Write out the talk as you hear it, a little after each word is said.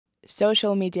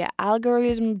Social media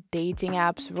algorithms, dating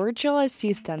apps, virtual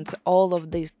assistants, all of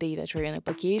these data-driven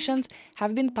applications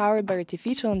have been powered by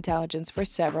artificial intelligence for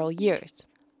several years.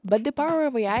 But the power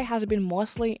of AI has been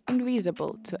mostly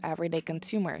invisible to everyday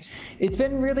consumers. It's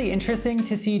been really interesting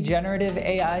to see generative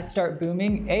AI start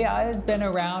booming. AI has been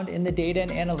around in the data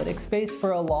and analytics space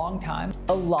for a long time.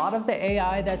 A lot of the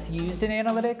AI that's used in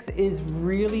analytics is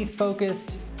really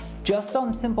focused just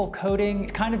on simple coding,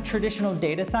 kind of traditional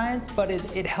data science, but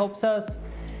it helps us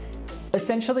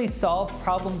essentially solve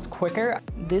problems quicker.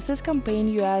 This is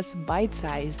Campaign US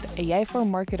Byte-Sized AI for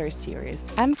Marketers series,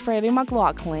 and Freddie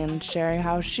McLaughlin sharing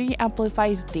how she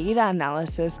amplifies data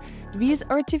analysis with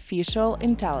artificial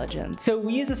intelligence. So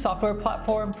we use a software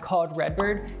platform called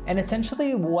Redbird, and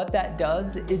essentially what that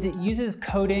does is it uses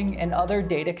coding and other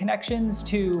data connections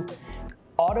to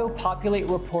auto-populate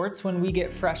reports when we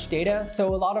get fresh data.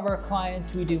 So a lot of our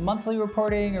clients, we do monthly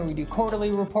reporting or we do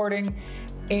quarterly reporting,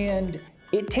 and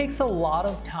it takes a lot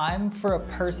of time for a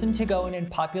person to go in and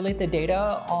populate the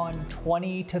data on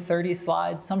 20 to 30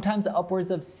 slides, sometimes upwards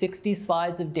of 60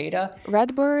 slides of data.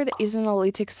 Redbird is an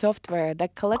analytics software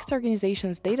that collects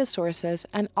organizations' data sources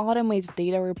and automates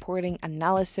data reporting,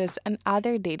 analysis, and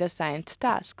other data science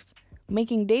tasks,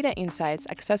 making data insights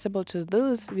accessible to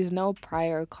those with no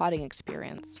prior coding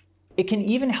experience. It can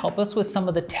even help us with some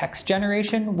of the text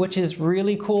generation, which is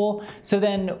really cool. So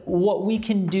then what we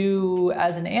can do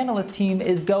as an analyst team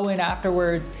is go in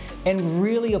afterwards and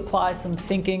really apply some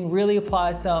thinking, really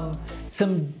apply some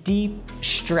deep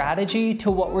strategy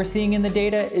to what we're seeing in the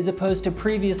data, as opposed to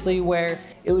previously where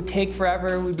it would take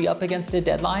forever, we'd be up against a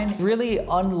deadline. Really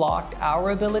unlocked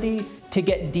our ability to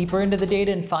get deeper into the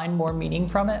data and find more meaning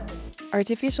from it.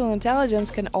 Artificial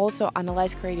intelligence can also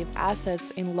analyze creative assets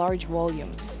in large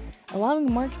volumes,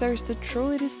 allowing marketers to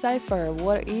truly decipher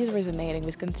what is resonating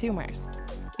with consumers.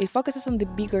 It focuses on the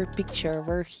bigger picture,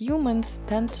 where humans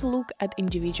tend to look at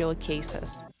individual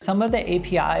cases. Some of the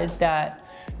APIs that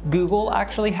Google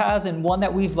actually has, and one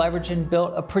that we've leveraged and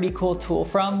built a pretty cool tool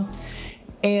from,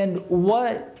 and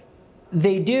what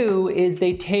they do is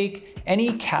they take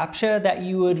any CAPTCHA that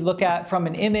you would look at from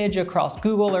an image across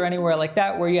Google or anywhere like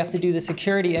that where you have to do the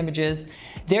security images,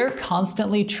 they're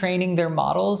constantly training their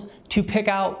models to pick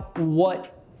out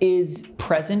what is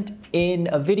present in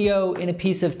a video, in a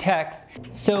piece of text.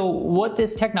 So what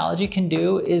this technology can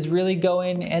do is really go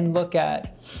in and look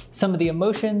at some of the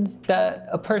emotions that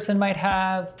a person might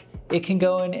have. It can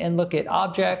go in and look at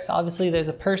objects. Obviously there's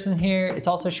a person here. It's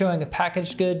also showing a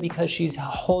packaged good because she's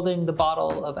holding the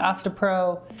bottle of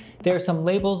Astapro. There are some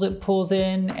labels it pulls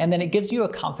in, and then it gives you a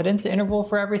confidence interval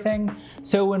for everything.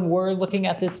 So when we're looking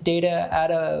at this data at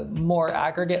a more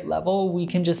aggregate level, we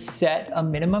can just set a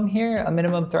minimum here, a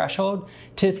minimum threshold,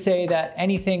 to say that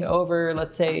anything over,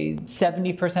 let's say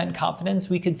 70%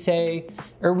 confidence, we could say,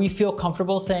 or we feel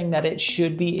comfortable saying that it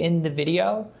should be in the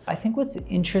video. I think what's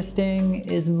interesting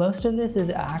is most of this is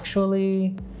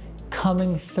actually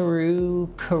coming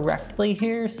through correctly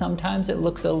here. Sometimes it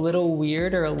looks a little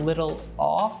weird or a little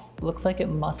off. Looks like it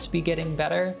must be getting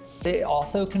better. It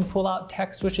also can pull out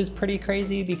text, which is pretty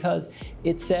crazy because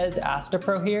it says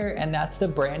Astapro here, and that's the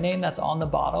brand name that's on the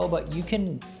bottle, but you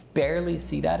can barely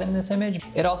see that in this image.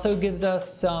 It also gives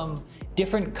us some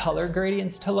different color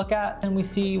gradients to look at, and we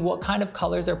see what kind of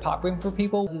colors are popping for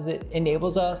people. It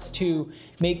enables us to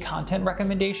make content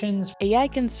recommendations. AI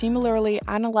can similarly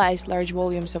analyze large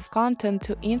volumes of content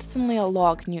to instantly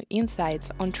unlock new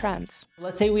insights on trends.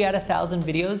 Let's say we had 1,000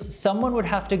 videos. Someone would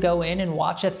have to go in and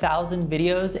watch 1,000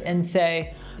 videos and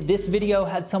say, this video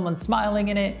had someone smiling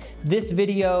in it, this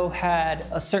video had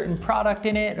a certain product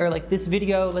in it, or like this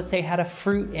video, let's say, had a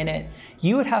fruit in it.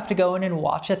 You would have to go in and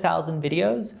watch 1,000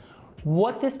 videos.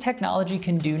 What this technology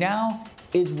can do now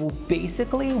is we'll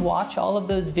basically watch all of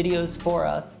those videos for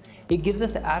us. It gives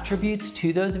us attributes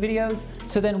to those videos.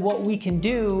 So then what we can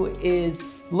do is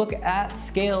look at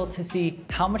scale to see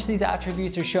how much these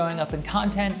attributes are showing up in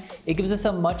content. It gives us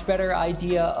a much better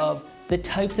idea of the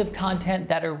types of content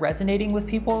that are resonating with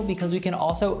people, because we can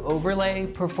also overlay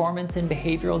performance and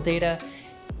behavioral data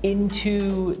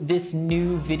into this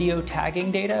new video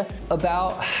tagging data.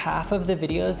 About half of the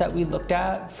videos that we looked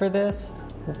at for this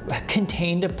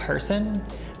contained a person,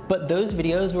 but those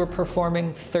videos were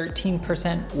performing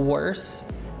 13% worse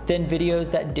than videos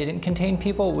that didn't contain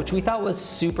people, which we thought was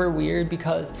super weird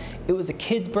because it was a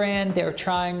kids brand. They were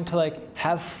trying to like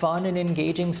have fun and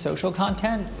engaging social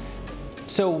content.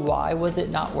 So why was it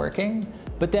not working?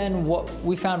 But then what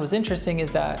we found was interesting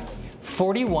is that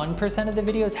 41% of the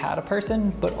videos had a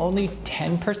person, but only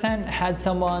 10% had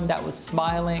someone that was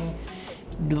smiling.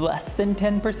 less than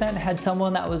 10% had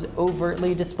someone that was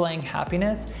overtly displaying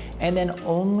happiness, and then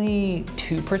only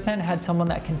 2% had someone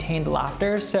that contained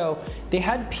laughter. So they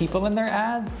had people in their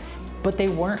ads, but they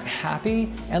weren't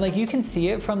happy. And like you can see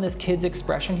it from this kid's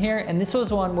expression here. And this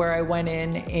was one where I went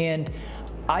in and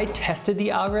I tested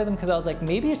the algorithm because I was like,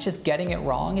 maybe it's just getting it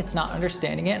wrong. It's not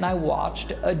understanding it. And I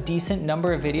watched a decent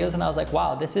number of videos and I was like,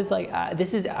 wow, this is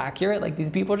accurate. Like these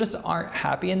people just aren't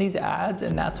happy in these ads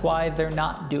and that's why they're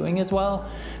not doing as well.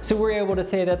 So we're able to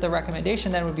say that the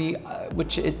recommendation then would be,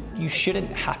 you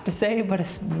shouldn't have to say, but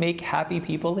make happy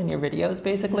people in your videos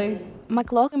basically.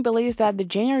 McLaughlin believes that the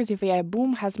generative AI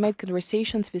boom has made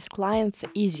conversations with clients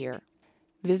easier.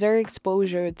 With their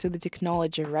exposure to the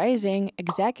technology rising,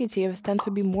 executives tend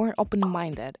to be more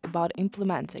open-minded about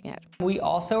implementing it. We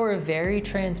also are very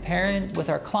transparent with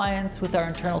our clients, with our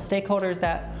internal stakeholders,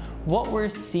 that what we're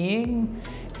seeing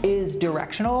is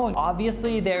directional.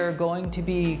 Obviously, there are going to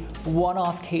be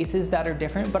one-off cases that are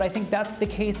different, but I think that's the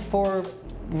case for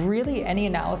really any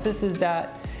analysis, is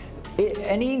that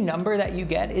any number that you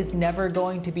get is never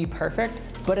going to be perfect,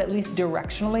 but at least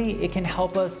directionally, it can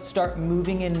help us start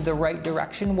moving in the right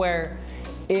direction. Where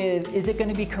is it going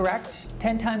to be correct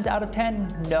 10 times out of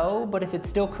 10? No, but if it's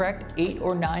still correct 8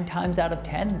 or 9 times out of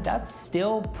 10, that's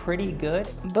still pretty good.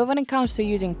 But when it comes to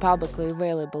using publicly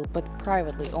available but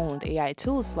privately owned AI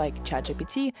tools like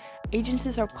ChatGPT,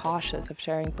 agencies are cautious of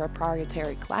sharing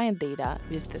proprietary client data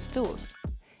with these tools.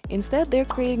 Instead, they're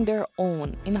creating their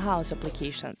own in-house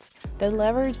applications that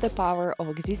leverage the power of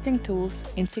existing tools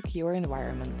in secure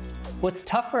environments. What's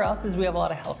tough for us is we have a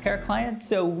lot of healthcare clients,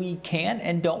 so we can't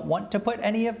and don't want to put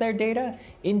any of their data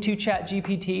into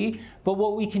ChatGPT, but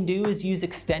what we can do is use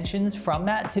extensions from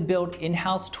that to build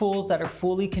in-house tools that are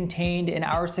fully contained in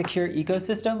our secure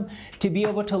ecosystem to be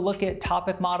able to look at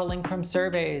topic modeling from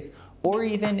surveys, or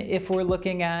even if we're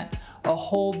looking at a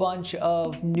whole bunch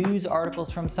of news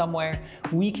articles from somewhere,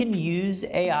 we can use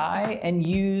AI and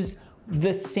use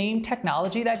the same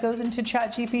technology that goes into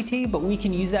ChatGPT, but we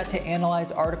can use that to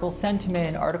analyze article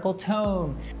sentiment, article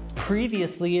tone.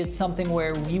 Previously, it's something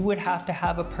where we would have to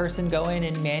have a person go in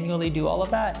and manually do all of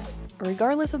that.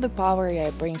 Regardless of the power AI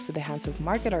brings to the hands of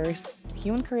marketers,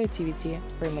 human creativity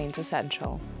remains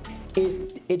essential.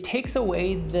 It takes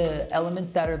away the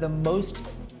elements that are the most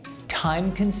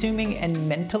time-consuming and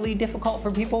mentally difficult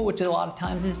for people, which a lot of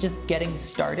times is just getting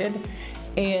started.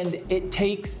 And it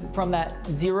takes from that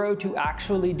 0 to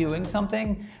actually doing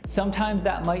something. Sometimes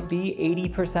that might be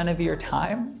 80% of your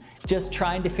time, just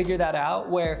trying to figure that out,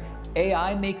 where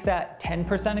AI makes that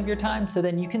 10% of your time. So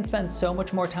then you can spend so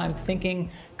much more time thinking,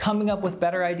 coming up with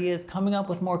better ideas, coming up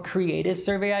with more creative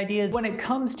survey ideas. When it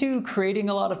comes to creating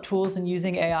a lot of tools and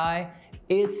using AI,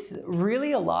 it's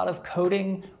really a lot of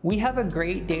coding. We have a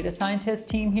great data scientist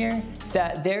team here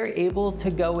that they're able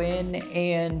to go in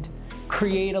and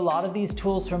create a lot of these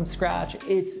tools from scratch.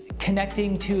 It's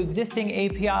connecting to existing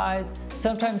APIs,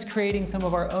 sometimes creating some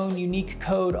of our own unique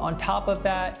code on top of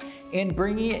that, and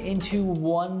bringing it into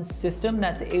one system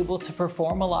that's able to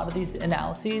perform a lot of these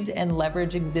analyses and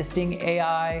leverage existing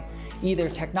AI, either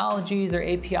technologies or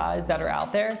APIs that are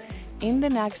out there. In the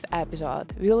next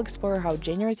episode, we'll explore how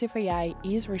generative AI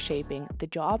is reshaping the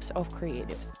jobs of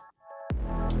creatives.